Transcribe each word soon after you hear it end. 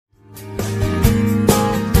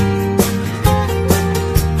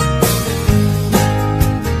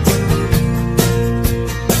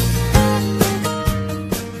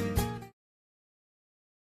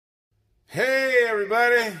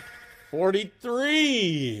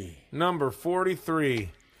43. Number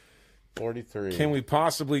 43. 43. Can we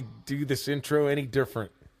possibly do this intro any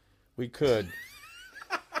different? We could.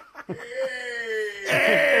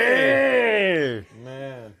 Hey!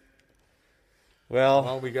 Man.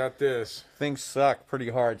 Well, we got this. Things suck pretty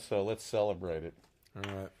hard, so let's celebrate it. All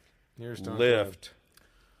right. Here's Don Lift.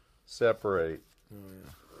 Separate. Oh,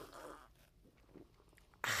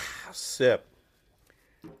 yeah. Sip.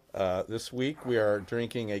 This week we are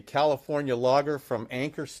drinking a California lager from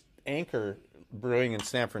Anchor Brewing in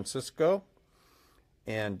San Francisco.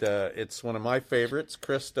 And it's one of my favorites.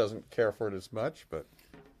 Chris doesn't care for it as much, but...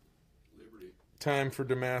 Time for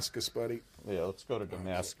Damascus, buddy. Yeah, let's go to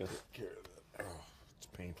Damascus. Take care of that. Oh, it's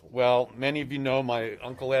painful. Well, many of you know my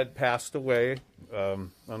Uncle Ed passed away,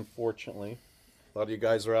 unfortunately. A lot of you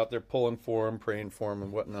guys are out there pulling for him, praying for him,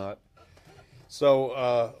 and whatnot.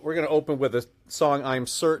 So we're going to open with a song I'm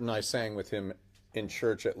certain I sang with him in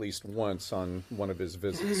church at least once on one of his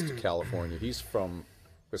visits to California. He's from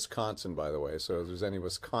Wisconsin, by the way, so if there's any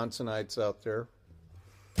Wisconsinites out there.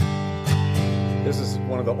 This is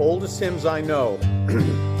one of the oldest hymns I know.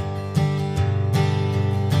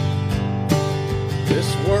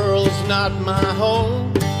 This world's not my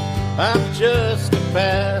home, I'm just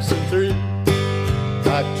passing through.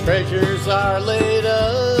 My treasures are laid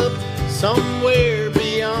up somewhere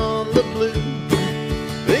beyond the blue.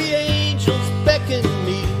 The angels beckon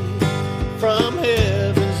me from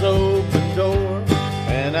heaven's open door,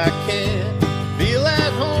 and I can't feel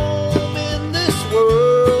at home in this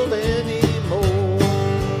world anymore.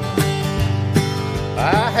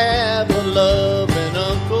 I have a loving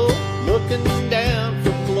uncle looking down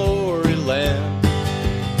from glory land.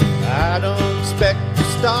 I don't expect to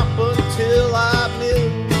stop until I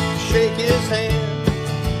shake his hand.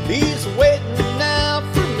 He's waiting now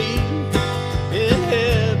for me in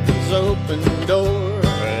heaven's open door,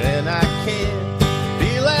 and I can't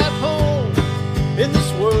feel at home in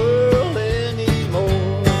this world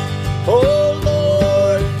anymore. Oh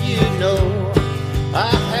Lord, you know I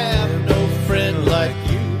have no friend like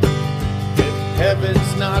you. If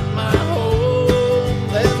heaven's not my home,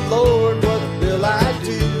 then Lord, what will I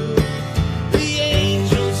do? The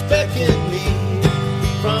angels beckon me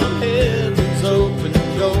from heaven's open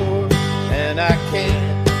door, and I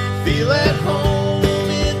can't feel at home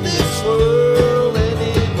in this world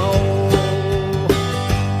anymore.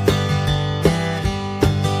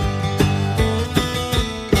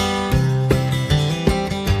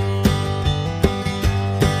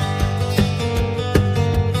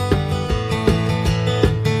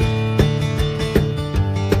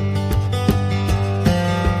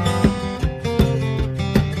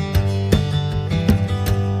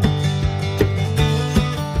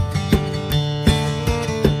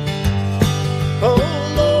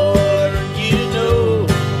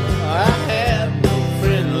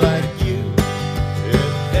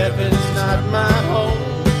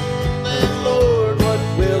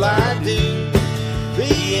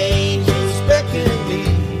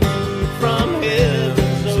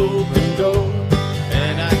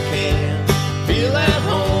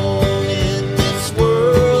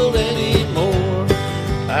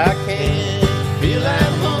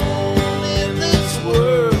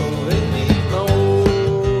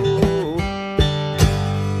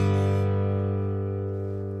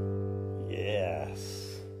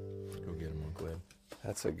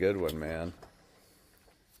 That's a good one, man.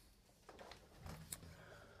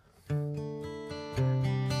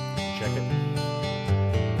 Check it.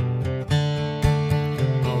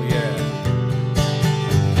 Oh, yeah.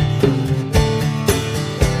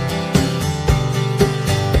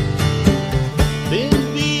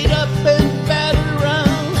 Been beat up and battered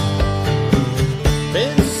around,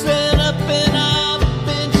 been sent up and I've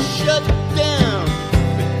been shut down,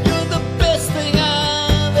 but you're the best thing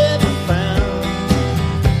I've ever found.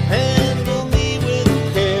 Handle me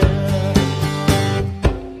with care.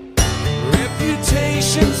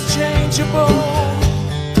 Reputation's changeable,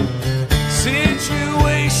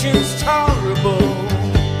 situation's tolerable,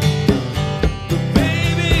 but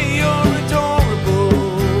baby, you're adorable.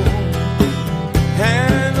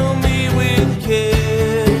 Handle me with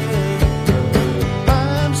care.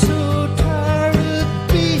 I'm so tired of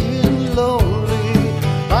being lonely,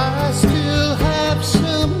 I still have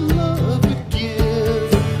some love to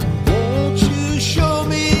give. Won't you show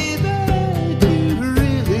me that you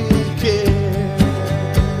really care?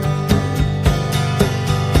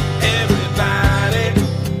 Everybody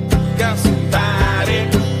got somebody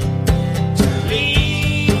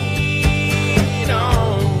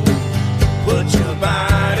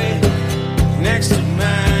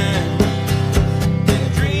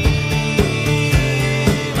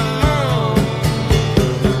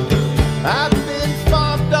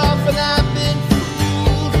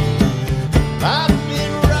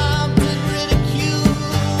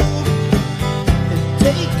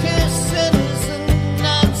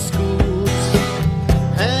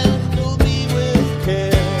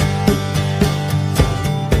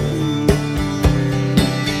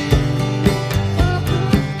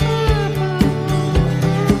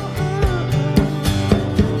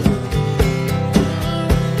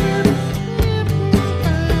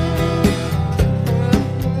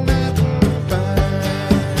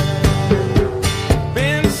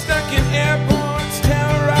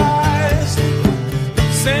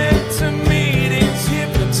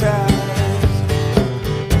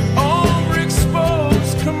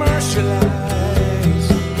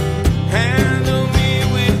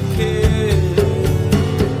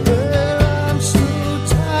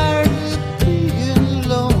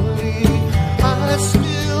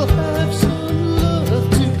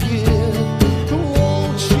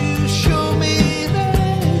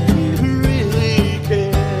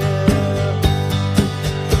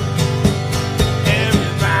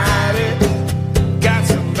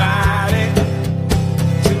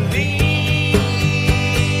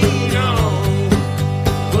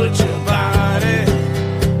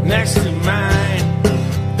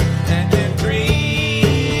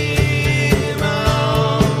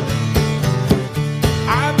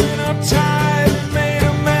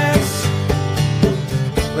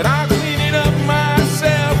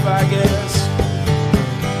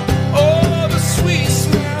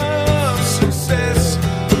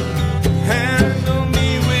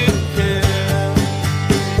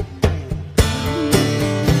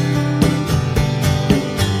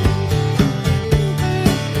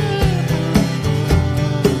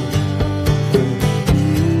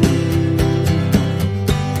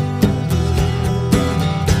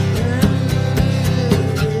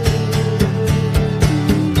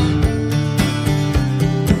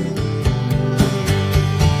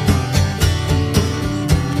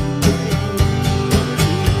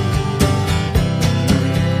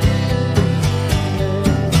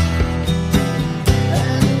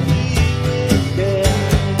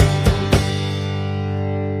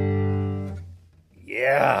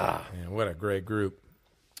great group.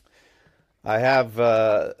 I have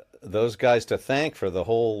those guys to thank for the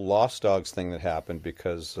whole Lost Dogs thing that happened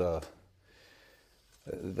because,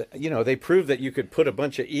 they proved that you could put a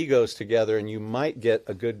bunch of egos together and you might get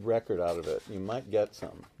a good record out of it. You might get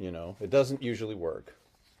some, It doesn't usually work.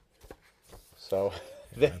 So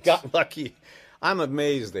they got lucky. I'm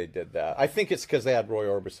amazed they did that. I think it's because they had Roy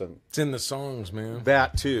Orbison. It's in the songs, man.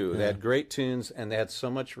 That, too. They had great tunes, and they had so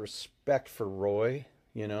much respect for Roy,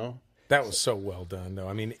 That was so well done, though.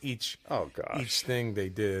 I mean, each thing they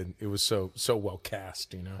did, it was so well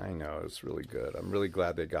cast, I know, it's really good. I'm really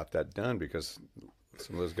glad they got that done because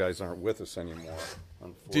some of those guys aren't with us anymore,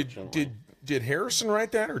 unfortunately. Did Harrison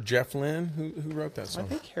write that, or Jeff Lynne? Who wrote that song? I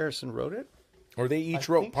think Harrison wrote it. Or they each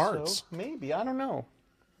wrote parts. So. Maybe, I don't know.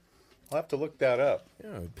 I'll have to look that up.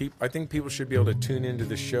 Yeah, I think people should be able to tune into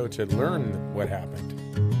the show to learn what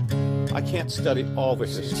happened. I can't study all the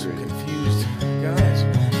history. Confused guys.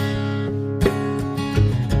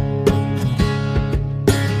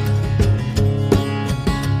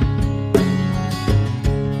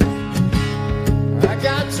 I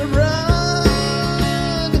got to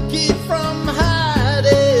run to keep from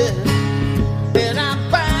hiding, and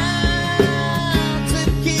I'm bound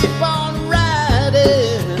to keep on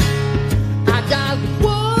riding. I got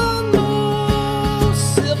one more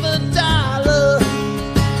silver dollar,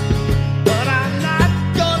 but I'm not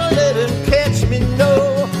gonna let him catch me,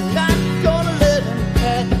 no, not gonna let him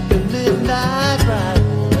catch the midnight rider.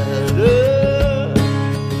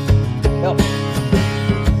 Help me.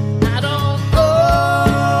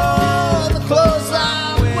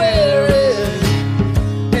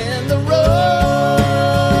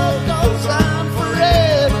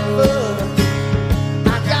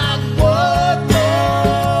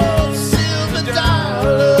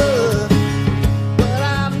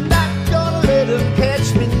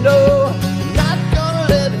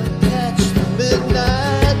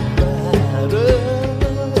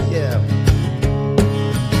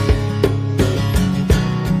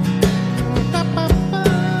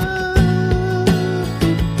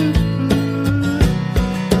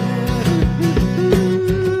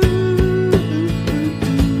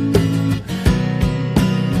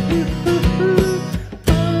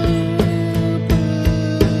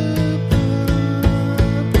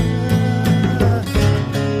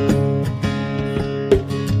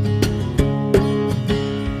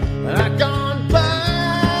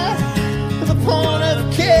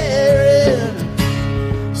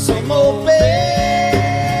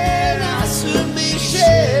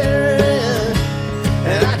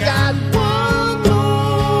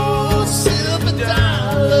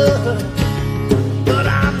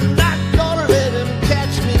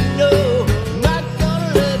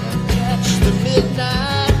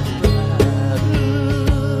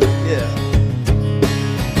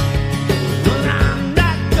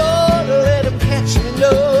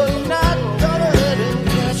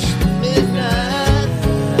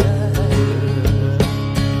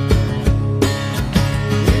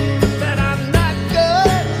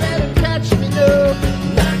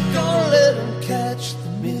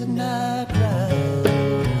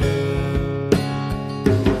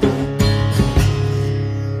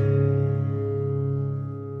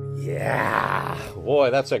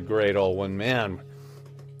 That's a great old one, man.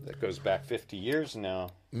 That goes back 50 years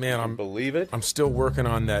now. Man, I believe it. I'm still working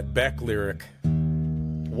on that Beck lyric.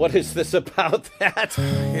 What is this about that?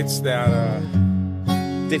 It's that,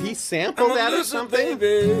 Did he sample that or something?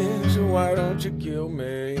 Baby, so why don't you kill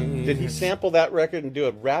me? Did he sample that record and do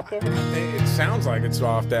a rap over it? It sounds like it's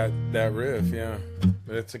off that riff, yeah.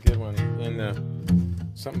 But it's a good one. And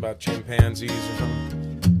something about chimpanzees or something.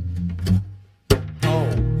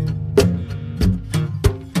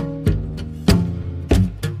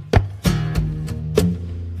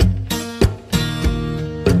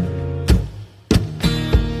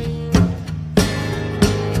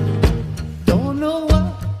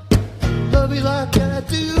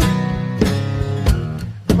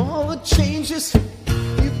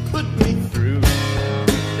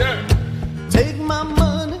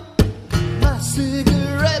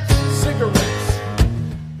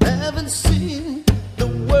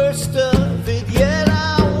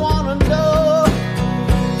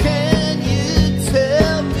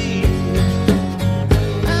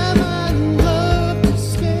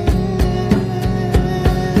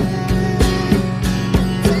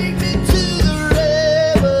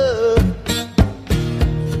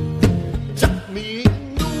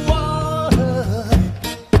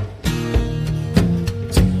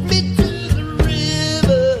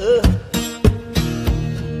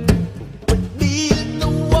 Me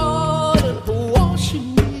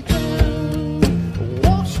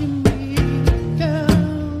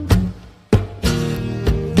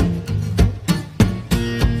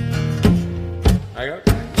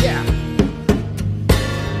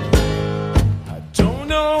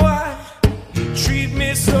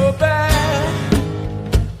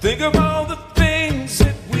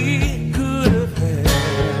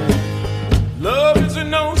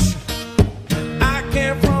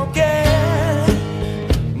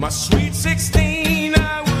sweet 16,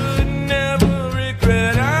 I would never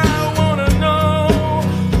regret. I wanna know,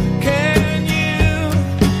 can you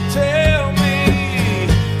tell me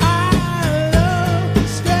I love to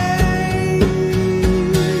stay?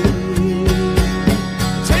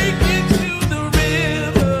 Take me to the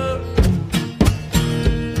river,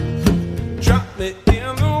 drop me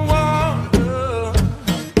in the water.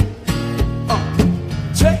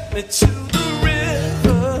 Take me to the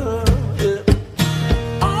river.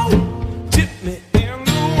 Oh, dip me in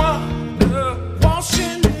the water,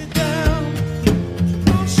 washing me down,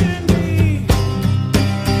 washing me.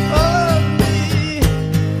 Hug me,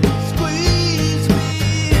 squeeze me,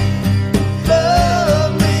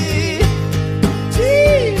 love me,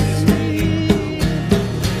 tease me,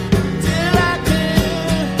 till I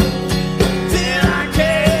can,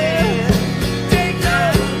 take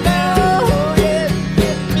that now, yeah,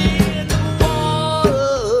 get me in the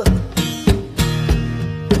water,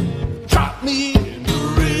 drop me in the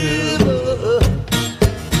river,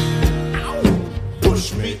 ow,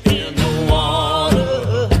 push me in the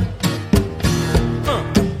water.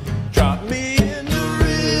 Drop me in the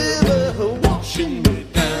river, washing me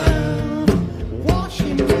down,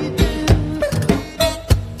 washing me down.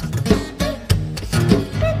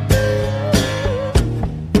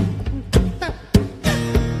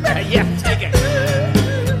 Yeah, take it.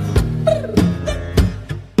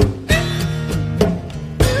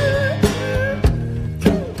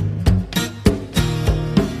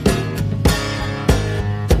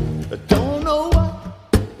 I don't know why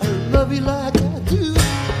I love you like I do.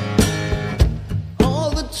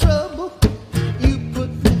 All the trouble you put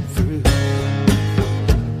me through.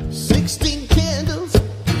 16 candles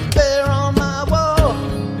there on my wall.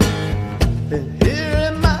 And here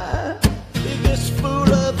am I, biggest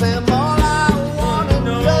fool of them all. I wanna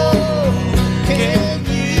know, can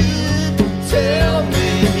you tell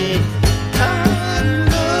me I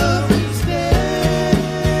love to stay?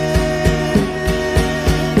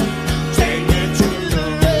 Take me to the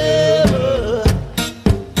river,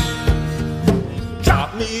 drop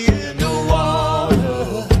me in the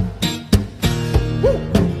water. Woo!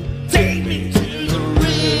 Take me to the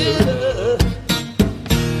river,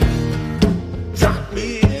 drop me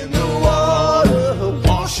in the water,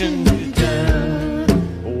 washing me down,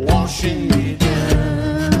 washing me down.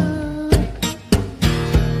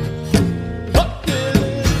 Up the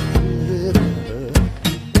river.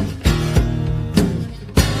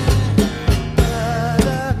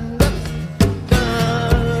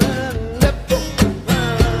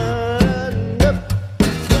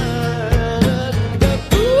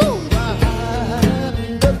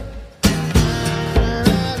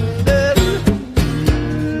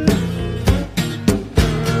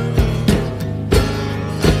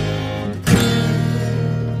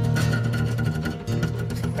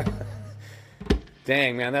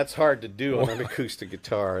 Dang, man, that's hard to do on an acoustic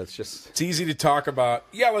guitar. It's just It's easy to talk about.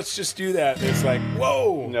 Yeah, let's just do that. And it's like,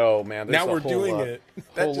 whoa. no, man. There's Now a we're whole doing lot- it.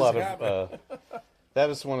 That Whole just lot happened. of. That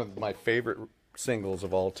is one of my favorite singles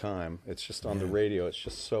of all time. It's just on the radio. It's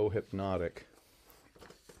just so hypnotic.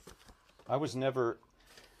 I was never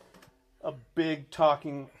a big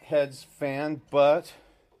Talking Heads fan, but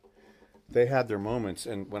they had their moments.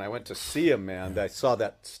 And when I went to see them, man, I saw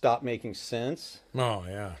that Stop Making Sense. Oh,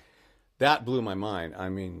 yeah. That blew my mind. I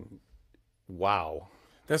mean, wow.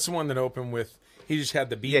 That's the one that opened with, he just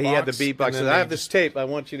had the beatbox. Yeah, he had the beatbox. and then So I they have this tape. I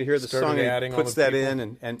want you to hear the started song. And adding he all puts the that people.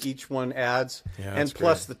 in, and each one adds. Yeah, and that's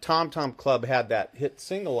plus, great. the Tom Tom Club had that hit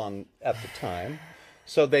single on at the time.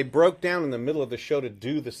 So they broke down in the middle of the show to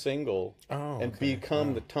do the single and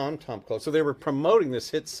become the Tom Tom Club. So they were promoting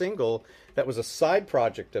this hit single that was a side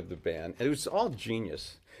project of the band. And it was all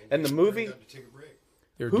genius. And the movie...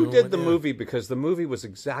 They were Who doing did it, the yeah. movie? Because the movie was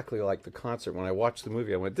exactly like the concert. When I watched the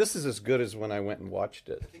movie, I went, "This is as good as when I went and watched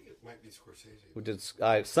it." I think it might be Scorsese. Who did?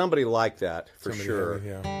 Somebody like that for Somebody sure. had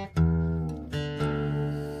it, yeah.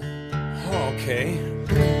 Oh,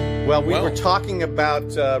 okay. Well, we Well- were talking about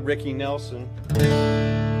Ricky Nelson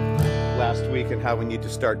last week and how we need to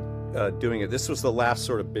start doing it. This was the last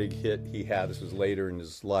sort of big hit he had. This was later in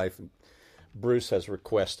his life. And Bruce has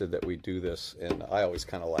requested that we do this, and I always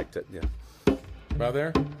kind of liked it. Yeah. About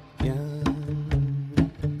there? Yeah.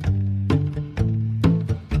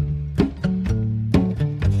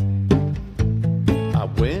 I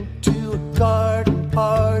went to a garden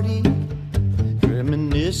party,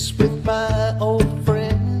 reminisce with my old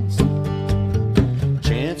friends,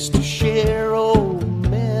 chance to share old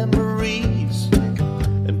memories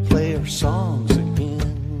and play our songs again.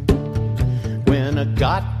 When I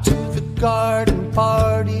got to the garden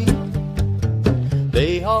party,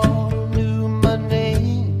 they all knew my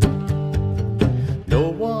name. No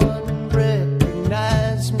one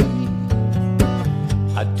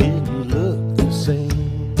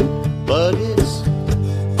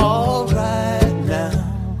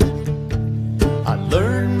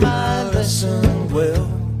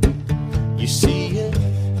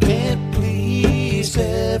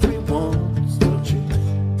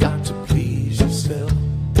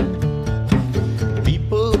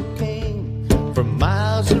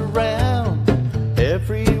miles around,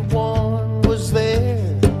 everyone was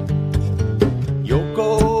there.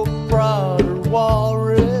 Yoko brought her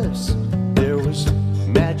walrus, there was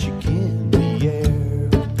magic in the air.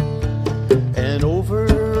 And over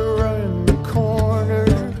in the corner,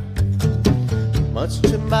 much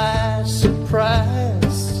to my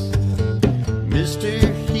surprise, Mr.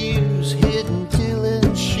 Hughes hidden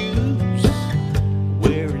Dylan's shoes,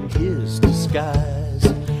 wearing his disguise.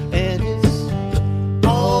 And it's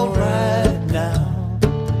alright now,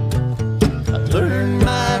 I learned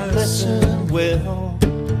my lesson well.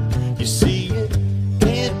 You see, you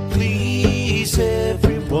can't please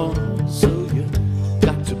everyone, so you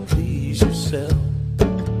got to please yourself.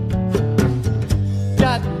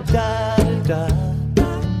 Da da da da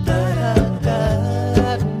da da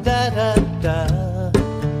da da da.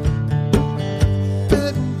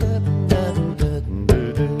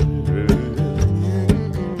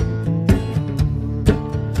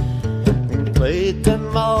 Played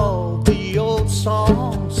them all the old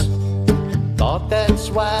songs, thought that's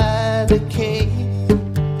why they came.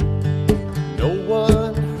 No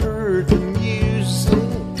one heard the music,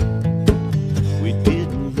 we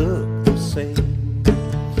didn't look the same.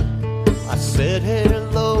 I said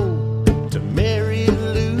hello to Mary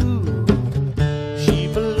Lou, she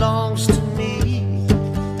belongs to me.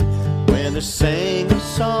 When I sang a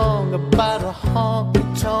song about a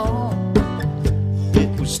honky-tonk,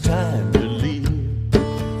 it was time to leave.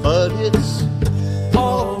 But it's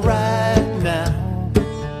alright now,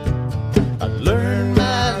 I learned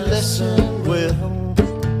my lesson well.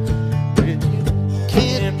 You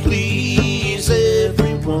can't please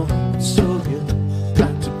everyone, so you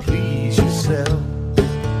got to please yourself.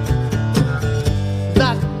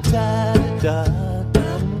 Da da da da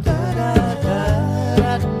da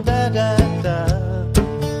da da da da.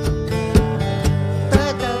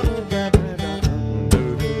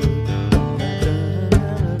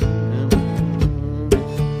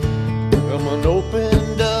 Someone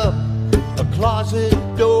opened up a closet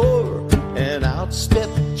door, and out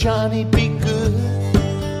stepped Johnny B. Good,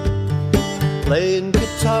 playing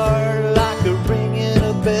guitar like a ringing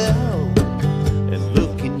a bell, and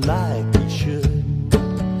looking like he should.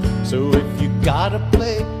 So if you gotta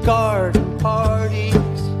play garden parties,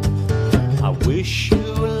 I wish you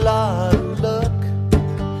a lot of luck.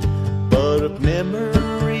 But if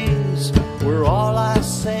memories were all I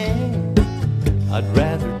sang, I'd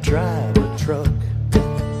rather drive a truck.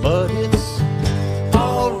 But it's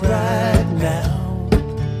alright now,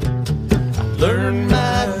 I learned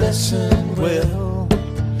my lesson well.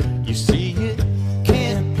 You see, you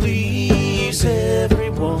can't please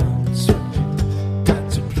everyone, so you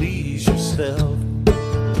got to please yourself.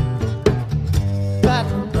 Da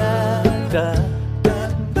da da da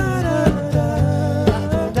da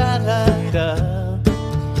da da da.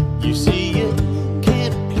 You see, you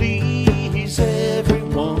can't please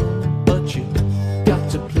everyone, but you got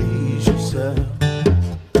to please yourself.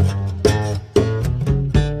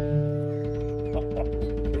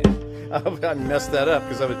 I hope I messed that up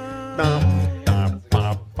because I was.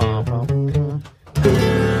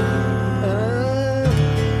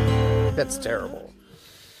 That's terrible.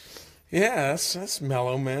 Yeah, that's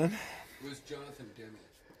mellow, man. It was Jonathan Demme.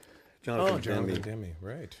 Jonathan Jonathan Demme. Demme.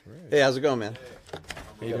 Right. Hey, how's it going, man?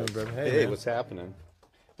 How you doing, brother? Hey, man. what's happening?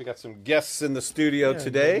 We got some guests in the studio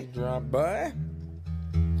today. Drop by.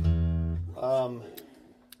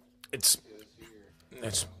 It's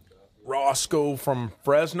Roscoe from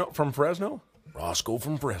Fresno. From Fresno. Roscoe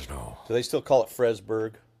from Fresno. Do they still call it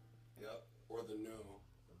Fresburg? Yep. Or the no.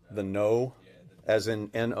 The no, as in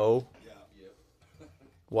N-O? Yeah. Yep.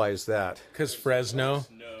 Why is that? Cause Fresno.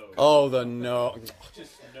 Oh, the no.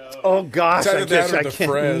 Oh gosh, It's I either guess that or I the can't.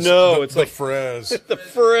 Frez. No, it's the like Frez. the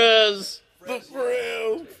Frez. The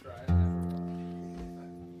Frez.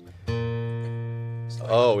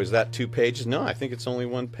 Oh, is that 2 pages? No, I think it's only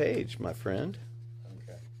 1 page, my friend.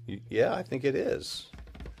 Okay. Yeah, I think it is.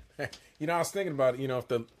 You know, I was thinking about it. You know,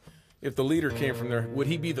 if the leader came from there, would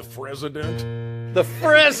he be the president? The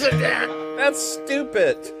president. That's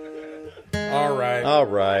stupid. All right. All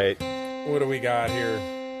right. What do we got here?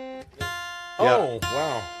 Yeah. Oh,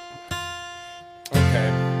 wow. Okay.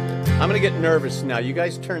 I'm gonna get nervous now. You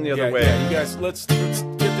guys turn the other way. Yeah, you guys, let's get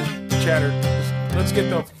the chatter. Let's get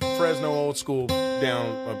the Fresno old school down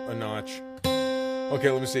a notch.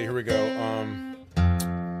 Okay, let me see. Here we go.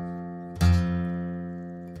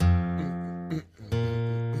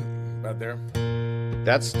 About there.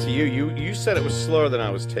 That's to you. You said it was slower than I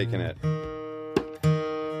was taking it.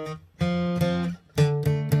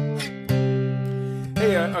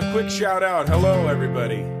 Hey, a quick shout out. Hello,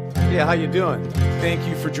 everybody. Yeah, how you doing? Thank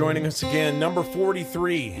you for joining us again. Number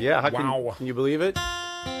 43. Yeah, Wow. can you believe it?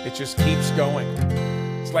 It just keeps going.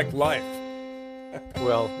 It's like life.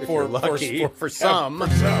 Well, if you're lucky, for some. For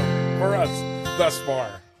some. For us, thus far.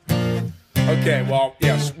 Okay, well,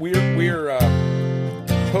 yes, we're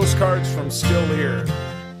postcards from Still Here.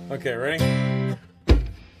 Okay, ready?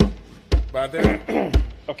 About there?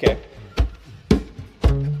 Okay.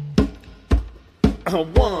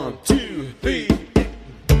 1, 2, 3.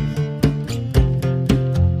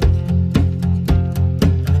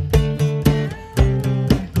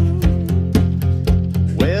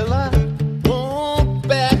 Well, I won't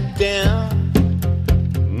back down.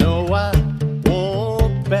 No, I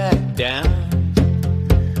won't back down.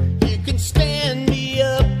 You can stand me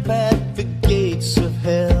up at the gates of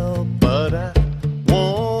hell, but I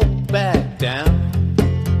won't back down.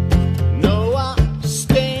 No, I'll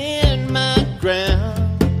stand my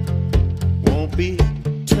ground. Won't be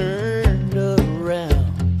turned around.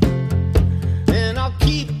 And I'll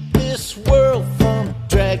keep this world from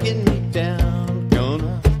dragging me down.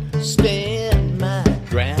 Gonna stand my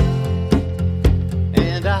ground.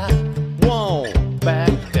 And I won't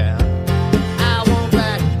back down. I won't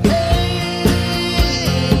back.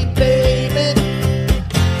 Hey, baby,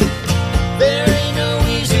 there ain't no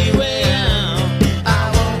easy way out.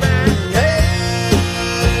 I won't back. Hey,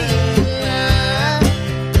 I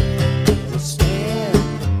will stand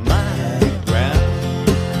my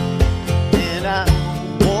ground. And I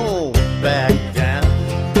won't back down.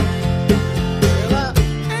 Well,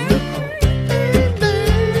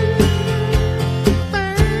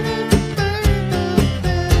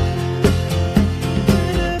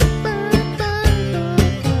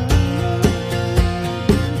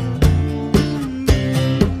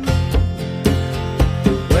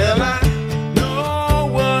 Well, I know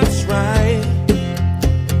what's right.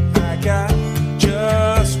 I got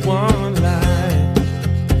just one life.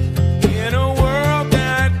 In a world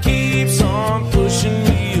that keeps on pushing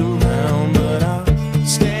me around, but I'll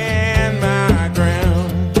stand my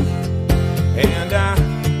ground. And I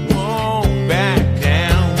won't back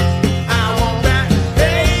down. I won't back.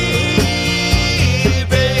 Hey,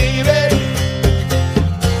 baby,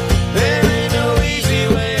 there ain't no easy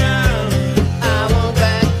way out. I won't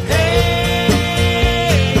back. Hey,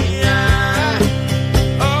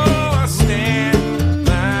 I'll stand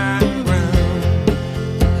my ground.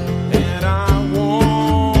 And I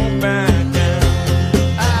won't back down.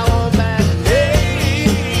 I won't back. Hey,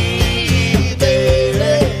 baby,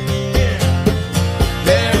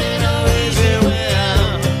 there ain't no easy way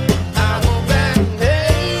out. I won't back. Hey,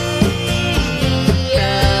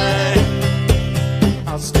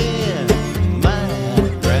 I'll stand my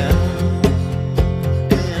ground.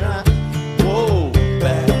 And I won't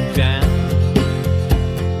back down.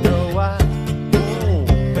 No, I won't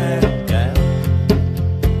back down.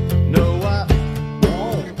 No, I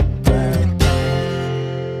won't back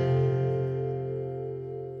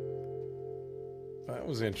That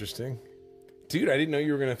was interesting. Dude, I didn't know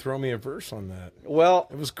you were going to throw me a verse on that. Well,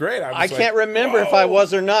 It was great. I can't remember if I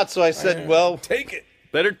was or not, so I said, well, Take it.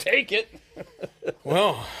 better take it.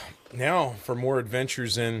 Well, now for more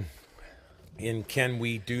adventures in Can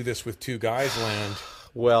We Do This With Two Guys land.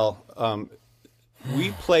 Well,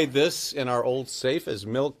 we played this in our old Safe as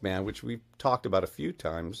Milk band, which we've talked about a few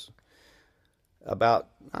times. About,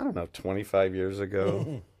 25 years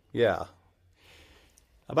ago. Yeah.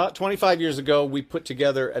 About 25 years ago, we put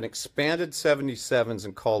together an expanded 77s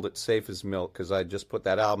and called it Safe as Milk because I just put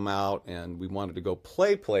that album out and we wanted to go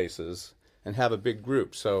play places and have a big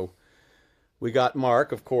group. So we got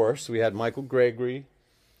Mark, of course. We had Michael Gregory,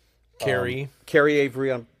 Carrie, Kerry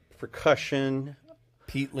Avery on percussion,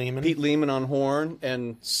 Pete Lehman, Pete Lehman on horn,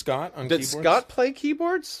 and Scott on did keyboards. Scott play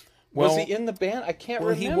keyboards? Well- was he in the band? I can't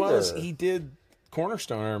Well, remember. he did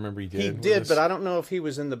Cornerstone, I remember he did. He with did, us. but I don't know if he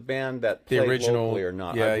was in the band that The played original locally or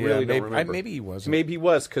not. Yeah, I really maybe, don't remember. maybe he wasn't. Maybe he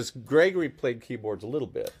was, because Gregory played keyboards a little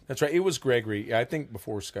bit. That's right. It was Gregory. Yeah, I think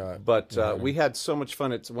before Scott. But we had so much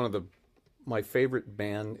fun. It's one of my favorite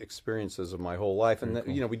band experiences of my whole life. And,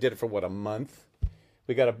 we did it for, a month?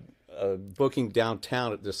 We got a booking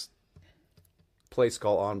downtown at this place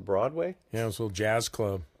called On Broadway. Yeah, it was a little jazz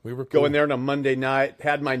club. We were cool. Going there on a Monday night,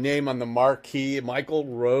 had my name on the marquee, Michael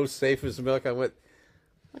Rose, Safe as Milk. I went,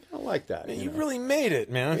 I kind of like that. You really made it,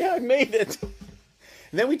 man. Yeah, I made it.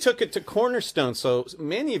 And then we took it to Cornerstone. So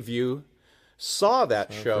many of you saw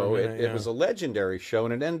that show. It was a legendary show,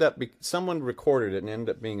 and it ended up someone recorded it and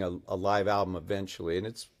ended up being a live album eventually. And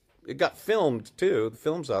it got filmed too. The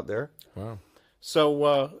film's out there. Wow.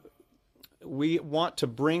 So we want to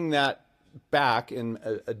bring that back in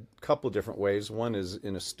a couple of different ways. One is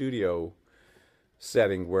in a studio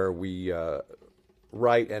setting where we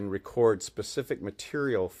write and record specific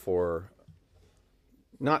material for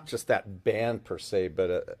not just that band per se,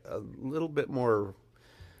 but a little bit more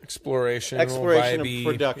exploration of vibey,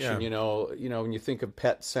 production. yeah. You know, when you think of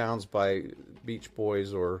Pet Sounds by Beach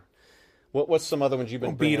Boys, or what's some other ones you've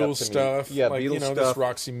been bringing up Beatles to me? stuff, Yeah, like, Beatles you know, stuff. this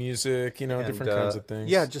Roxy music, you know, And, different kinds of things.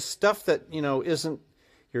 Yeah, just stuff that, you know, isn't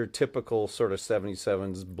your typical sort of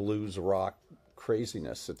 77s blues rock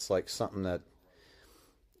craziness. It's like something that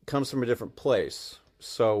comes from a different place.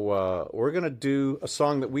 So we're going to do a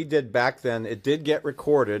song that we did back then. It did get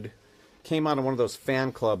recorded, came out on one of those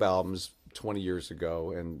fan club albums 20 years ago,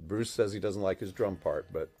 and Bruce says he doesn't like his drum part,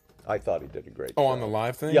 but I thought he did a great job. Oh, on the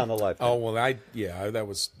live thing? Yeah, on the live thing. Oh, well,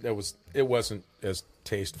 it wasn't as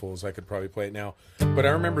tasteful as I could probably play it now. But I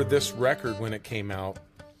remember this record when it came out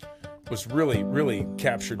was really, really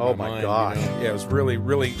captured my mind. Oh, my gosh. You know? Yeah, it was really,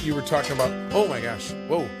 really, you were talking about, oh my gosh,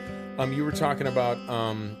 whoa. You were talking about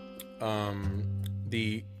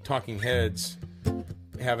the Talking Heads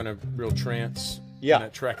having a real trance Yeah. in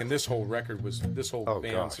that track. And this whole record was, this whole Oh,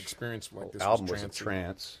 band's gosh. experience like this album was was a trancey.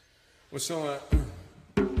 trance. Well, so,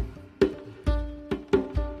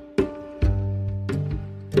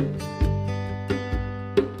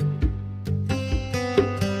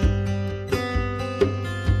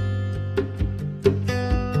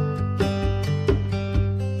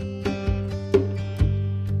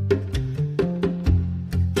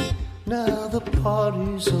 Now the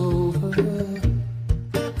party's over.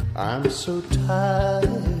 I'm so tired.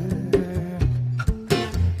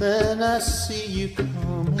 Then I see you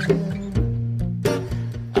coming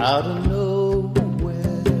out of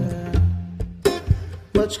nowhere.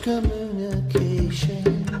 Much communication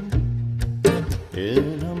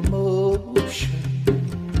in emotion.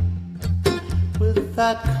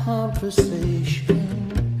 Without conversation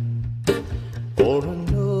or a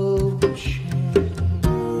notion.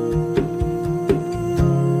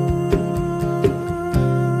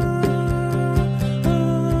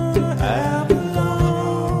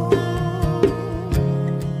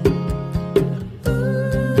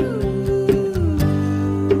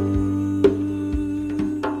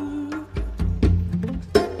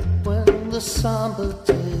 When the samba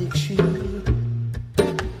takes you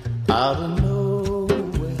out of nowhere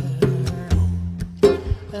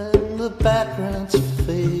and the background's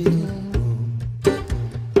fading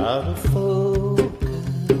out of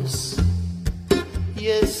focus,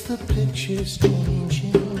 yes, the picture's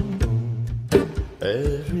changing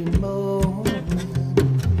every moment,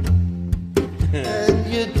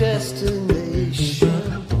 and your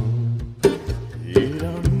destination, you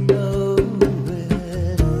don't know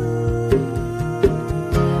it.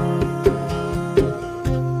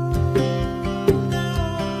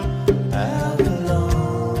 Avalon.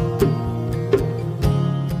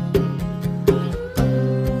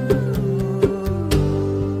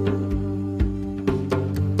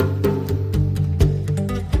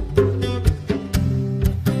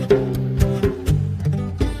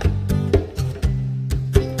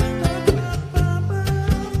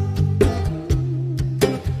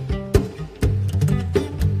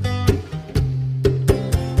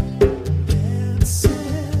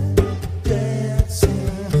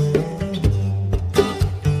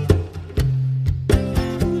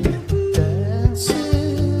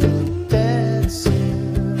 Dancing,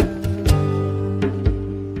 dancing.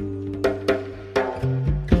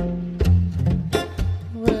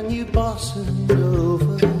 When you boss it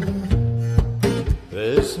over,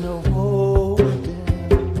 there's no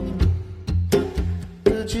holding.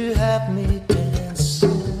 Could you have me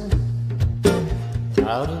dancing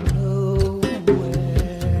out of nowhere?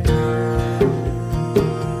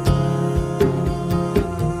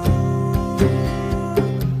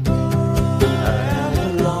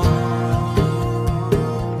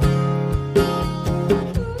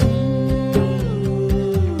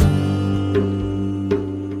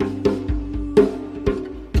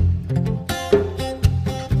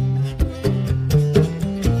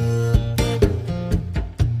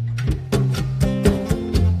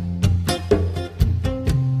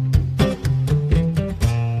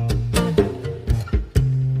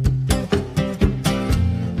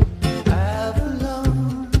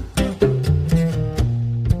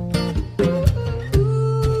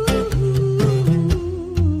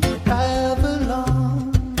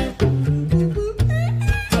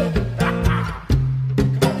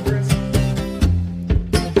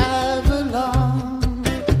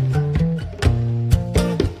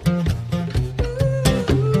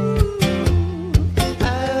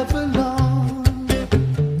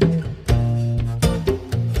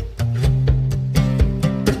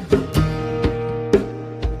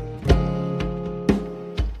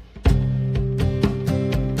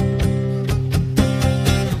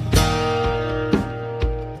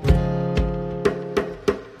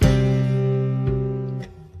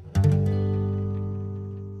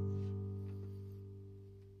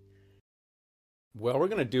 Well, we're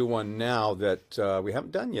going to do one now that we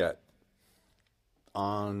haven't done yet.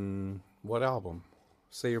 On what album?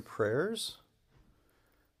 Say Your Prayers.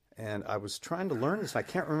 And I was trying to learn this. I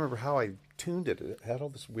can't remember how I tuned it. It had all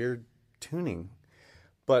this weird tuning.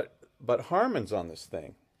 But Harmon's on this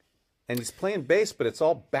thing. And he's playing bass, but it's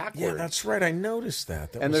all backwards. Yeah, that's right. I noticed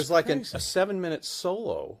that. And there's like a 7-minute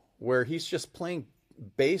solo where he's just playing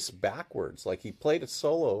bass backwards. Like he played a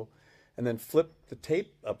solo and then flipped the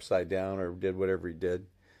tape upside down or did whatever he did.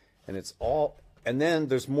 And it's all... And then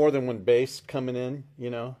there's more than one bass coming in, you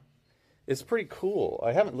know. It's pretty cool.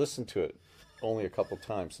 I haven't listened to it only a couple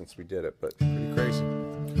times since we did it, but pretty crazy.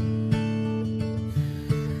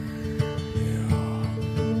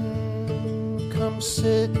 Come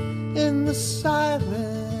sit in the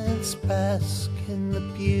silence, bask in the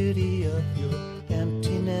beauty of your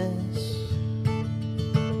emptiness.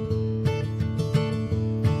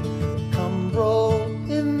 Come roll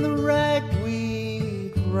in the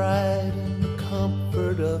ragweed, ride in the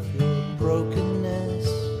comfort of your brokenness.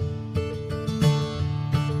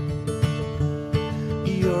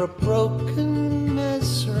 Your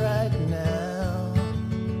brokenness right now.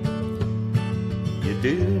 You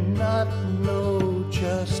do not know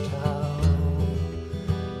just how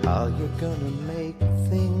you're gonna make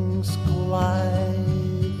things glide.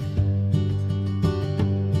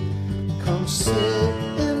 Come sit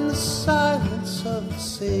in the silence of the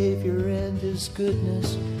Savior and His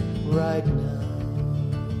goodness right now.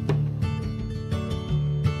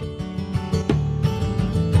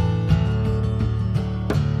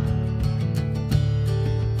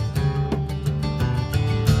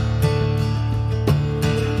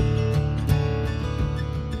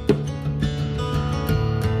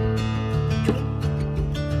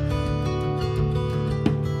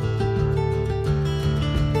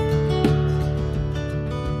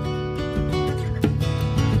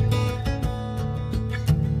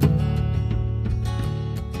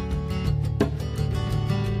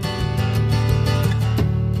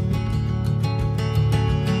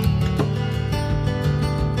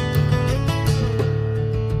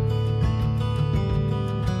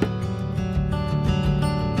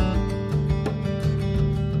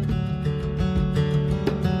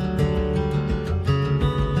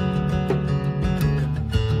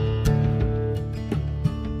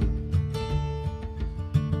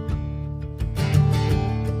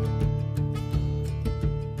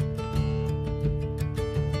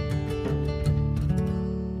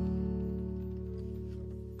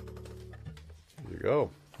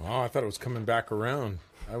 Go. Oh, I thought it was coming back around.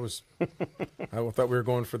 I thought we were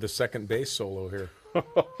going for the second bass solo here. That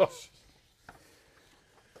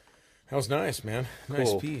was nice, man.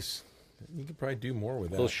 Nice Cool. piece. You could probably do more with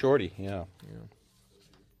A little that. shorty, yeah.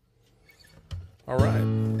 All right.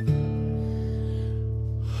 I'm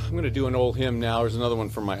going to do an old hymn now. There's another one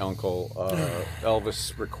from my uncle.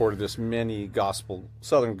 Elvis recorded this. Many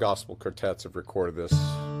Southern gospel quartets have recorded this.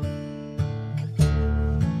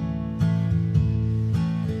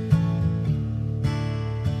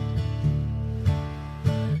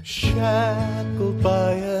 Shackled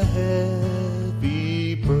by a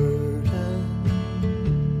heavy burden,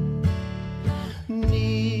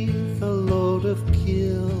 'neath a load of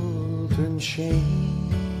guilt and shame,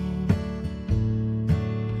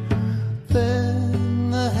 then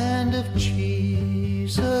the hand of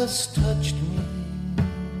Jesus touched me,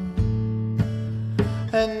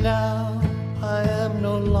 and now I am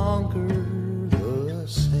no longer the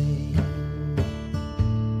same.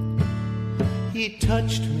 He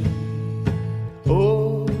touched me,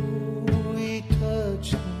 oh, He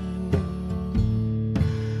touched me,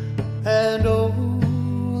 and oh,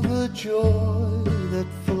 the joy that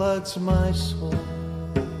floods my soul.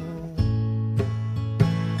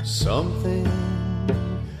 Something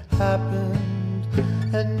happened,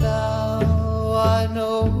 and now I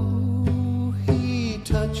know He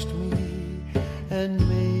touched me and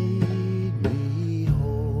made me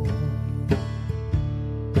whole.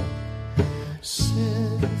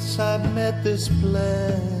 Since I met this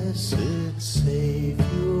blessed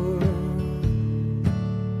Savior,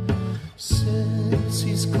 since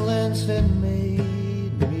He's cleansed and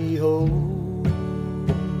made me whole,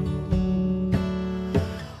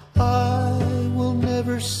 I will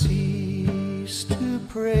never cease to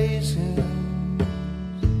praise Him.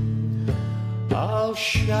 I'll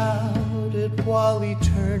shout it while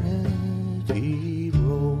eternity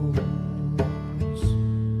rolls.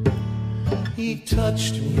 He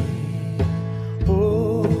touched me,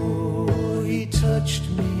 oh, He touched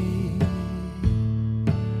me,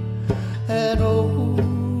 and oh,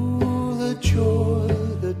 the joy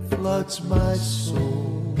that floods my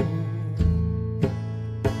soul.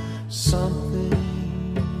 Something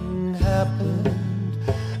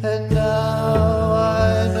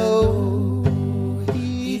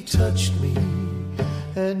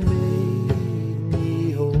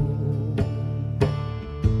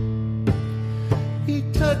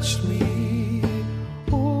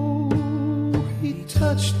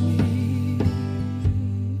me,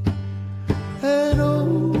 and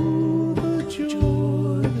oh, the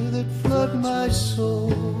joy that flooded my soul.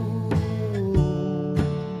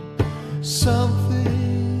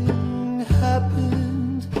 Something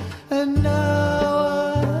happened, and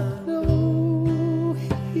now I know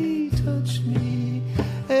he touched me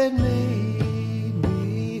and made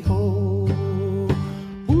me whole.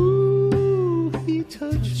 Ooh, he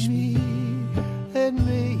touched me and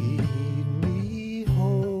made me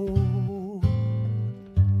whole.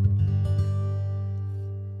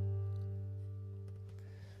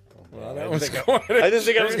 Well, that I was didn't quite a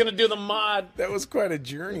think I was journey. going to do the mod. That was quite a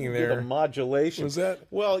journey Do there. the modulation. Was that?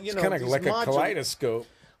 Well, you It's know, kind of these like a kaleidoscope.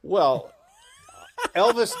 Well,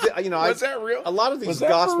 Elvis, you know, Was that real? A lot of Was these that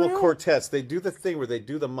for gospel real? quartets, they do the thing where they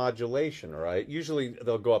do the modulation, right? Usually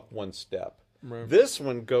they'll go up one step. This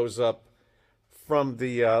one goes up from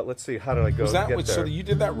the. Let's see, how did I go? Was that get what? there? So you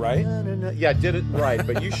did that right? Yeah, I did it right,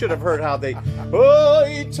 but you should have heard how they. Oh,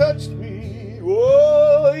 he touched me.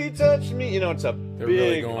 Oh, he touched me. You know, it's a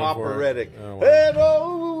really big going for it. operatic. Oh, wow. And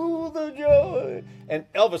oh, the joy. And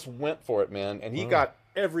Elvis went for it, man, and he got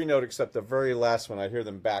every note except the very last one. I hear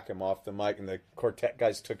them back him off the mic, and the quartet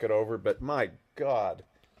guys took it over. But my God,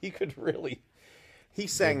 he could really. He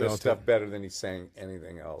sang this belted. stuff better than he sang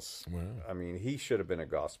anything else. Wow. I mean, he should have been a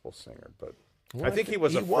gospel singer, but Well, I think he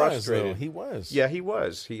was a frustrated. though. He was. Yeah, he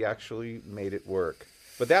was. He actually made it work.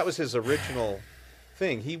 But that was his original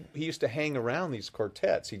thing. He used to hang around these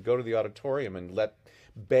quartets. He'd go to the auditorium and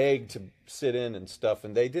beg to sit in and stuff,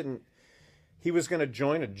 and they didn't. He was going to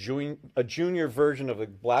join a junior version of the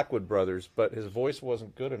Blackwood Brothers, but his voice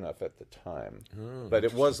wasn't good enough at the time. But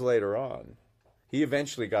it was later on. He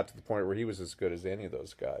eventually got to the point where he was as good as any of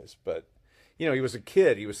those guys. But, you know, he was a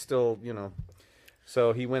kid. He was still, you know.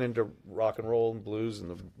 So he went into rock and roll and blues,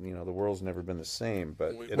 and the world's never been the same.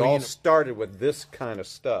 But it all started with this kind of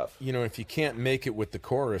stuff. You know, if you can't make it with the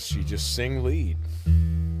chorus, you just sing lead.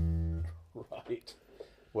 Right.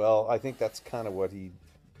 Well, I think that's kind of what he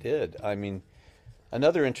did. I mean,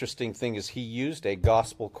 another interesting thing is he used a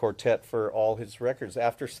gospel quartet for all his records.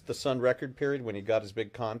 After the Sun record period, when he got his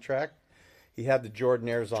big contract, he had the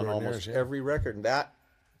Jordanaires on almost every record. And that,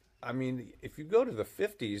 I mean, if you go to the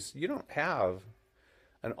 50s, you don't have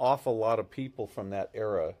an awful lot of people from that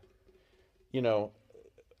era, you know,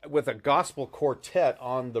 with a gospel quartet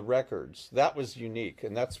on the records. That was unique,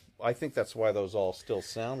 and I think that's why those all still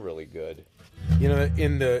sound really good. You know,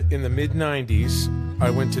 in the mid '90s,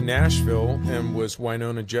 I went to Nashville and was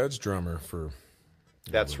Wynonna Judd's drummer for.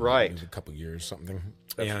 That's right. A couple years, something.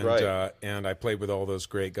 That's right. And I played with all those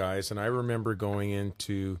great guys, and I remember going in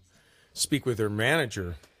to speak with their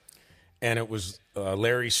manager, and it was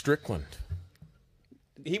Larry Strickland.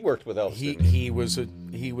 He worked with Elvis. He was a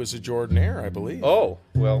Jordanaire, I believe. Oh,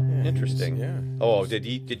 well, interesting. Yeah. Oh, did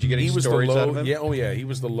you get any He was stories the low, out of him? Yeah, oh yeah, he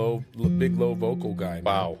was the big low vocal guy. Man.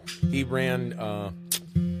 Wow. He ran, he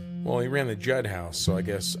ran the Judd House. So I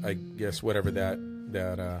guess whatever that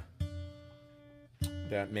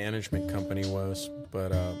management company was,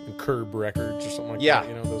 but Curb Records or something like that.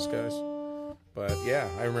 You know those guys. But yeah,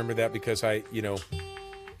 I remember that because Larry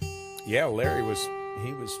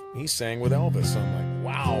he sang with Elvis. I'm like,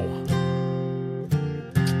 wow.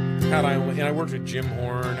 I worked with Jim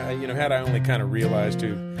Horn. Had I only kind of realized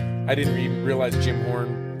I didn't even realize Jim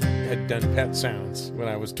Horn had done Pet Sounds when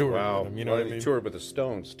I was touring with him. You know what I mean? He toured with the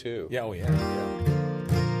Stones too. Yeah, oh yeah.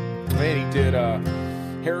 Man, he did.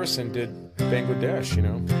 Harrison did Bangladesh,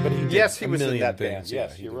 but he did he was in that band. things.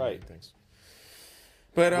 Yes, he you're did right. things.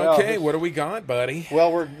 But okay, what do we got, buddy?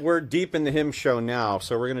 Well, we're deep in the hymn show now,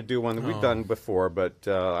 so we're going to do one that we've done before, but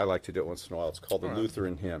I like to do it once in a while. It's called the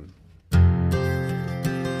Lutheran Hymn.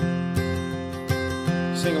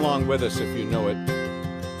 Sing along with us if you know it.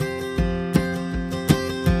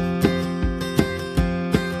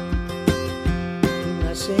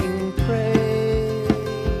 I sing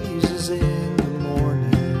praises in the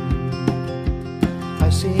morning. I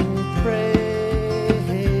sing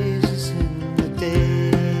praises in the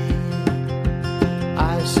day.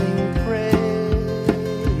 I sing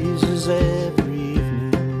praises every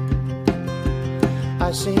evening.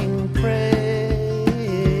 I sing praises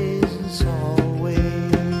always.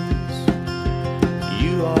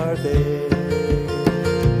 You are there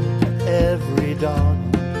every dawn.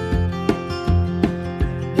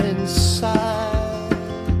 Inside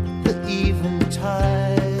the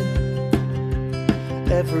eventide,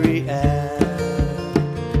 every afternoon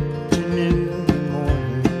and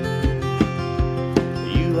morning,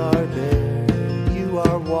 you are there, you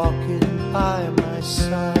are walking by my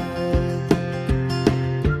side.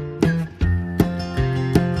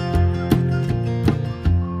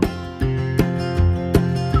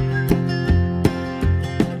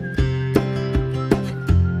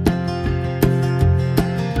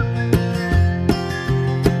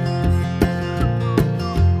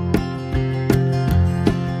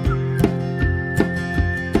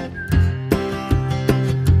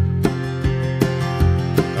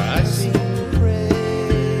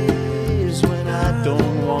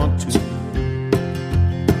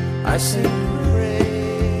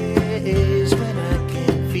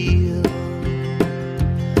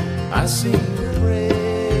 I sing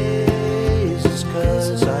praises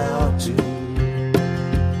 'cause I ought to.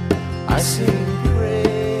 I sing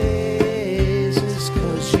praises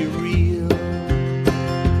 'cause you're real.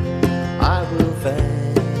 I will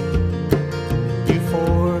thank you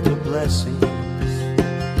for the blessings.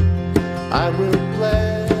 I will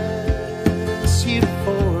bless you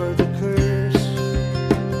for the curse.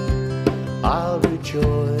 I'll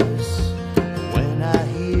rejoice when I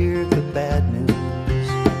hear the bad news,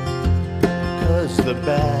 'cause the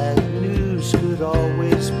bad news could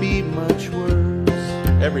always be much worse.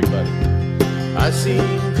 Everybody. I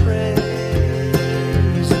sing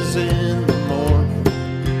praises in the morning.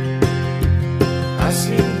 I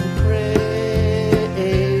sing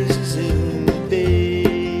praises in the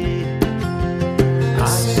day. I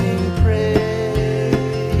sing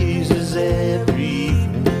praises every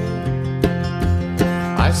evening.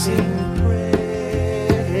 I sing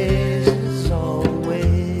praises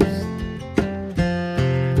always.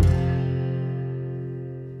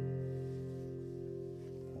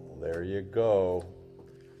 There you go.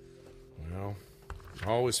 Well,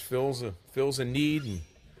 always fills a need and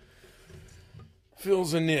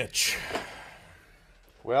fills a niche.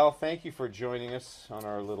 Well, thank you for joining us on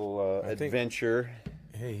our little adventure.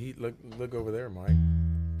 Hey, look over there, Mike.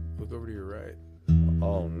 Look over to your right.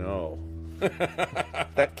 Oh, no.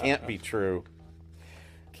 That can't be true.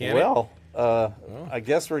 Can Well, I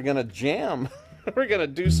guess we're going to jam. We're going to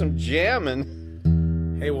do some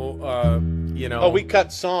jamming. Hey, well, Oh, we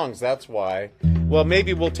cut songs, that's why. Well,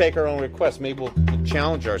 maybe we'll take our own requests. Maybe we'll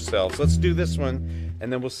challenge ourselves. Let's do this one,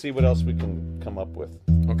 and then we'll see what else we can come up with.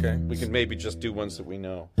 Okay. We can maybe just do ones that we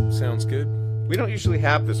know. Sounds good. We don't usually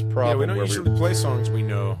have this Yeah, problem we don't where usually play songs we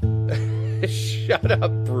know. Shut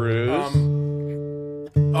up, Bruce.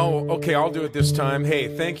 Okay, I'll do it this time. Hey,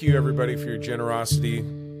 thank you, everybody, for your generosity.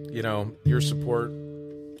 You know, your support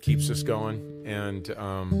keeps us going, and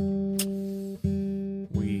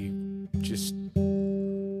we just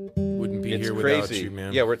wouldn't be It's here crazy. without you,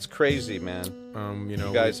 man. Yeah, it's crazy, man. You know,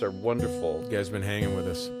 You guys are wonderful. you guys been hanging with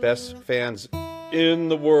us. Best fans in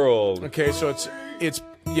the world. Okay, so it's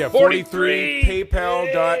 43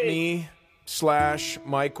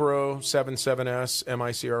 paypal.me/micro77s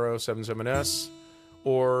MICRO77s,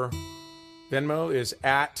 or Venmo is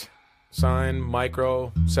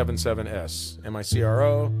 @micro77s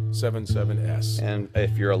MICRO77s. And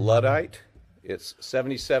if you're a Luddite, it's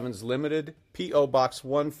 77s Limited, P.O. Box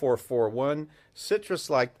 1441, Citrus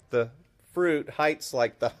like the fruit, Heights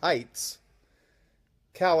like the heights,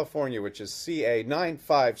 California, which is CA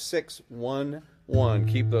 95611.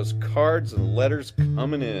 Keep those cards and letters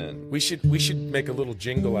coming in. We should make a little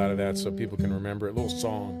jingle out of that so people can remember it. A little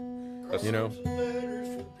song, you know.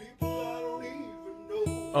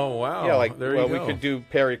 Oh wow! Yeah, like there you we go. could do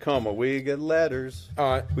Perry Como. We get letters.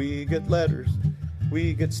 We get letters.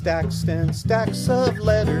 We get stacks and stacks of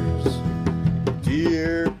letters.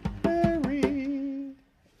 Dear Perry.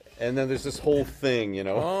 And then there's this whole thing, you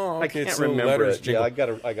know. Oh, okay, I can't it's a little remember letters it. jingle. Yeah,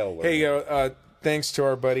 I gotta look. Hey, thanks to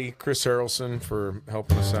our buddy Chris Harrelson for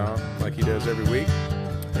helping us out like he does every week.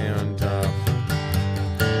 And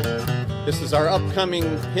this is our upcoming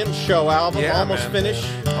hymn show album, Yeah, almost man. finished.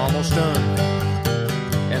 almost done.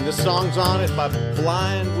 And the song's on it by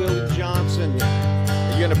Blind Willie Johnson.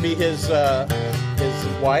 You're gonna be his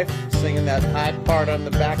wife singing that high part on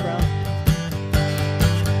the background.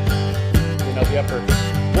 You know, the upper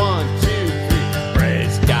 1, 2, 3.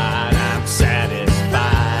 Praise God, I'm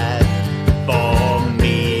satisfied. For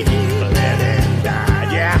me, he let him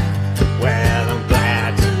die. Yeah, well, I'm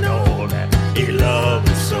glad to know that he loved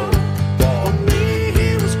me so. For me,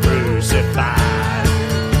 he was crucified.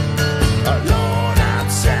 Lord, I'm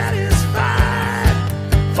satisfied.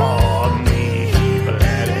 For me, he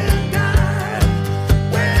let him die.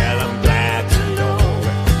 Well, I'm glad to know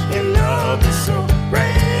that he loved me so.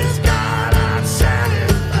 Praise God, I'm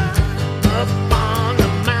satisfied.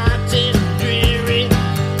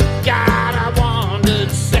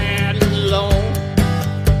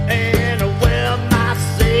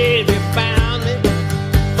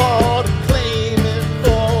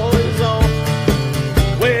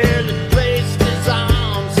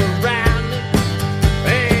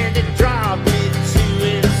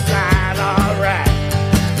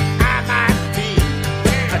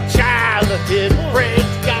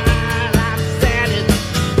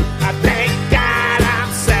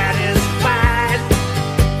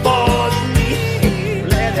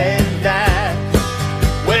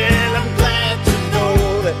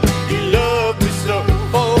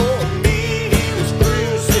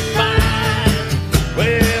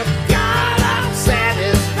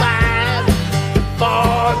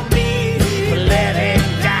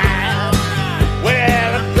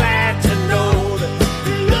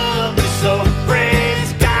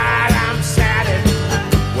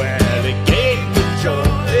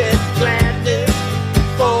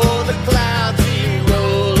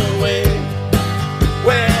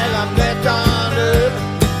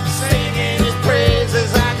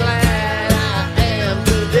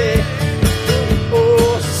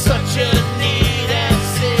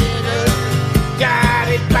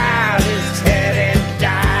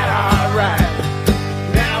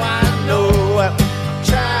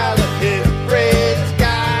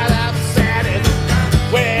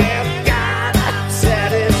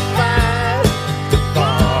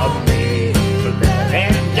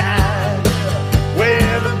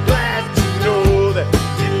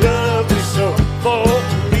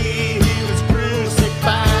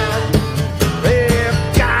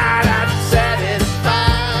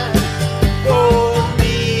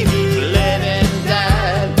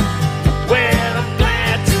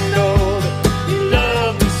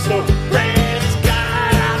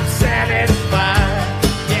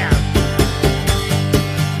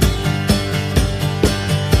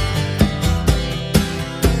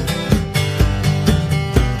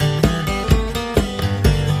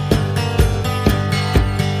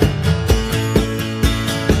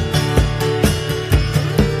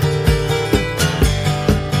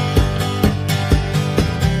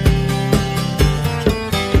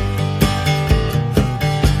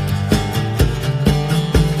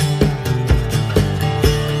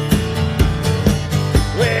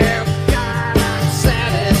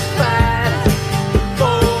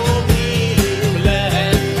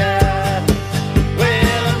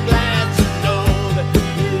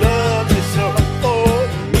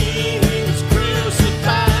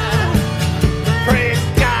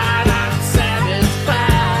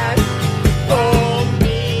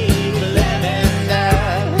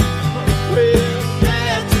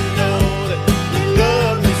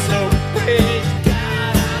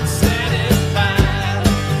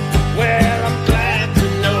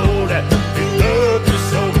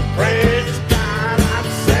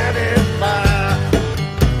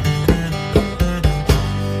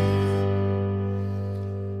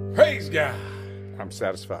 I'm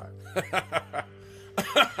satisfied.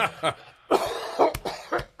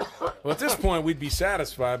 Well, at this point, we'd be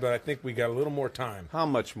satisfied, but I think we got a little more time. How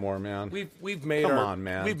much more, man? We've made Come our on,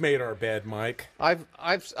 man. We've made our bed, Mike.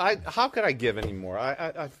 How could I give any more?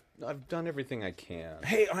 I've done everything I can.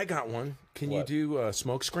 Hey, I got one. Can What? you do a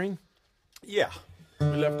smoke screen? Yeah. We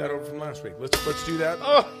left that over from last week. Let's do that.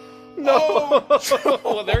 No.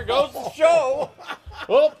 Well, there goes the show.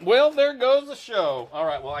 Well, there goes the show. All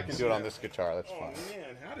right. Well, I can do it on this guitar. That's fine.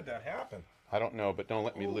 Man, how did that happen? I don't know, but don't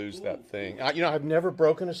let me lose that thing. I've never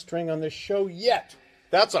broken a string on this show yet.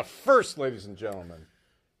 That's a first, ladies and gentlemen.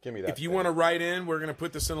 Give me that. If you thing. want to write in, we're going to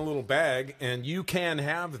put this in a little bag, and you can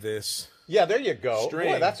have this. Yeah, there you go.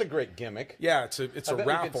 String. Boy, that's a great gimmick. Yeah, it's a I bet we could-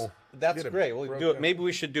 raffle. That's Get it great. We'll broke do it. up. Maybe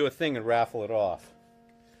we should do a thing and raffle it off.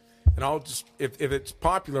 And I'll just, if it's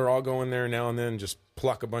popular, I'll go in there now and then and just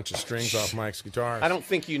pluck a bunch of strings off Mike's guitars. I don't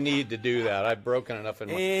think you need to do that. I've broken enough in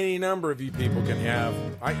my... Any number of you people can have.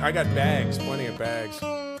 I got bags, plenty of bags.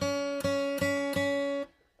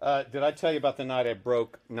 Did I tell you about the night I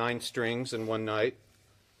broke 9 strings in one night?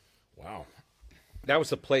 Wow. That was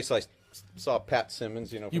the place I saw Pat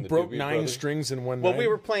Simmons, from You the broke Doobie 9 Brothers. strings in one Well, night? we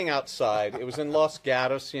were playing outside. It was in Los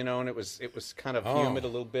Gatos, and it was kind of humid a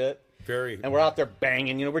little bit. Very. And we're out there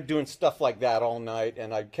banging, we're doing stuff like that all night,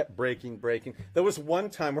 and I kept breaking. There was one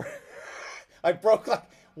time where I broke like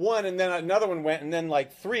one, and then another one went, and then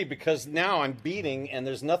like 3, because now I'm beating, and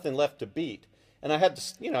there's nothing left to beat. And I had to,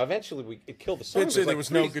 eventually it killed the song. Eventually, It there was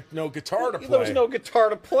was like no guitar to play. There was no guitar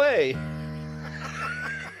to play.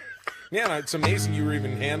 Yeah, it's amazing you were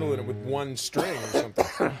even handling it with one string or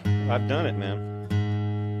something. I've done it,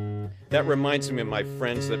 man. That reminds me of my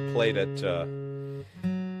friends that played at...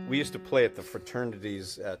 we used to play at the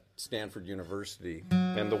fraternities at Stanford University,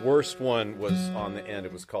 and the worst one was on the end.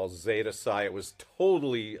 It was called Zeta Psi. It was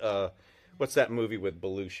totally... what's that movie with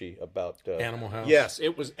Belushi about... Animal House? Yes,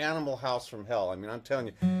 it was Animal House from Hell. I mean, I'm telling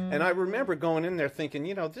you. And I remember going in there thinking,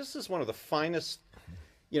 this is one of the finest,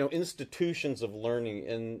 institutions of learning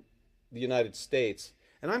in the United States.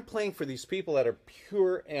 And I'm playing for these people that are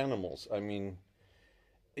pure animals. I mean...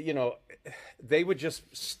 they would just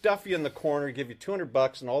stuff you in the corner, give you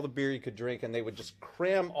 $200 and all the beer you could drink, and they would just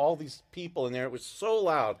cram all these people in there. It was so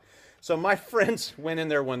loud. So my friends went in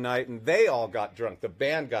there one night, and they all got drunk. The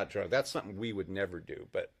band got drunk. That's something we would never do.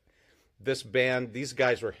 But this band, these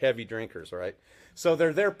guys were heavy drinkers, right? So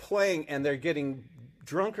they're there playing, and they're getting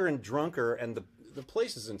drunker and drunker, and the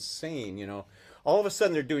place is insane, All of a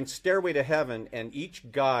sudden, they're doing Stairway to Heaven, and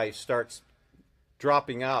each guy starts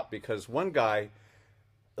dropping out because one guy...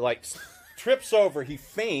 trips over, he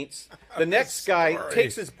faints. The next guy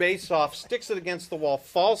takes his bass off, sticks it against the wall,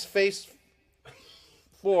 falls face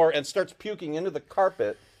floor, and starts puking into the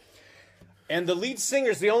carpet. And the lead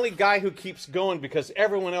singer's the only guy who keeps going because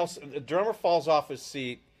everyone else, the drummer falls off his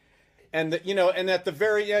seat. And and at the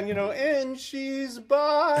very end, and she's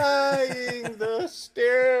buying the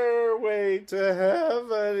Stairway to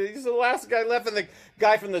Heaven. He's the last guy left, and the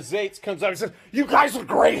guy from the Zates comes up and says, "You guys are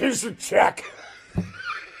great. Here's your check."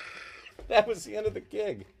 That was the end of the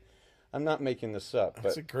gig. I'm not making this up.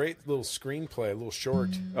 It's a great little screenplay, a little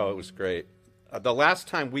short. Oh, it was great. The last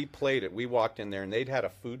time we played it, we walked in there, and they'd had a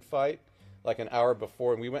food fight like an hour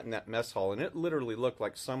before, and we went in that mess hall, and it literally looked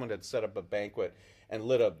like someone had set up a banquet and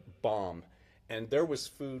lit a bomb. And there was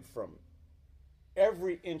food from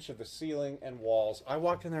every inch of the ceiling and walls. I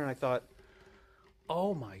walked in there, and I thought,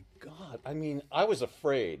 oh, my God. I mean, I was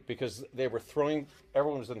afraid because they were throwing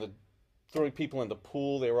people in the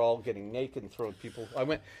pool. They were all getting naked and throwing people. I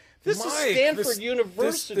went, this is Stanford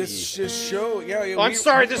University. This show, yeah. I'm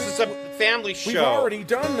sorry, this is a family show. We've already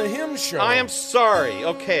done the hymn show. I am sorry.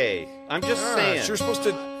 Okay, I'm just saying.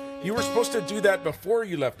 You were supposed to do that before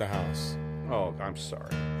you left the house. Oh, I'm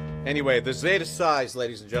sorry. Anyway, the Zeta Psi's,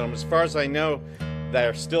 ladies and gentlemen, as far as I know,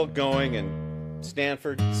 they're still going. And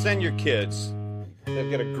Stanford, send your kids. They'll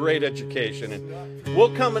get a great education, and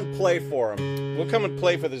we'll come and play for them. We'll come and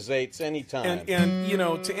play for the Zates anytime.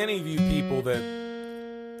 And to any of you people that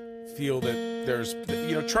feel that there's,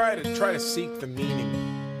 try to seek the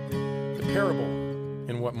meaning, the parable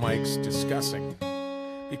in what Mike's discussing,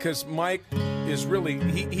 because Mike is really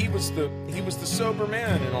he was the sober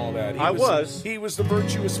man and all that. He was the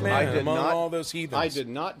virtuous man among all those heathens. I did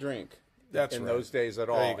not drink in those days at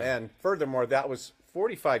all, and furthermore, that was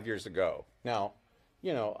 45 years ago. Sit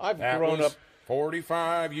I've grown up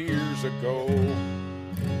 45 years ago.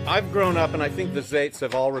 I've grown up, and I think the Zates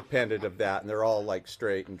have all repented of that, and they're all like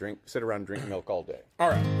straight and sit around and drink milk all day. All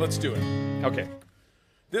right, let's do it. Okay.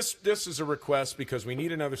 This is a request because we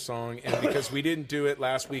need another song, and because we didn't do it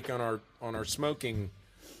last week on our smoking.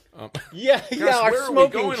 Yeah, Gosh, our where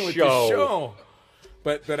smoking are we going with show. this show?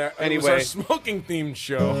 But it was Anyway. our smoking themed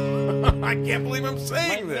show. I can't believe I'm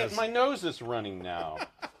saying this. My nose is running now.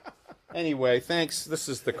 Anyway, thanks. This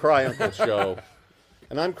is the Cry Uncle show.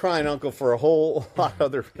 And I'm crying uncle for a whole lot of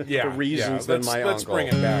other reasons than my let's uncle. Bring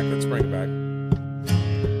it back. Let's bring it back.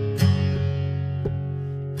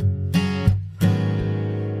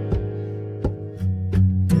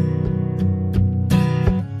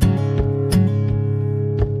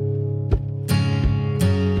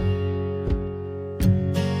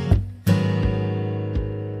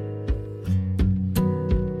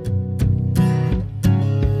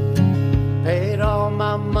 Paid all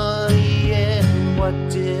my money and what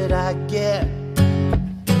did I get?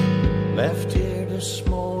 Left here to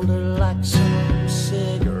smolder like some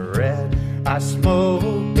cigarette. I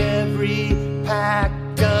smoked every pack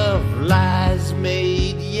of lies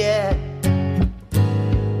made yet.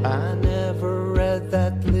 I never read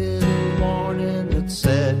that little warning that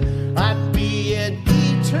said I'd be an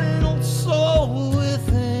eternal soul with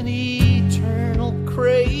an eternal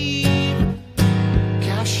crave.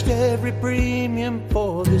 Cashed every premium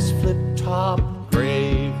for this flip-top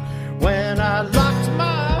grave. When I locked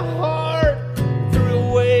my heart, threw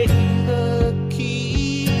away the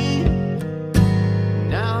key.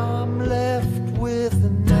 Now I'm left with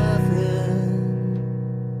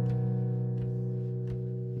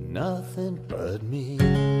nothing but me.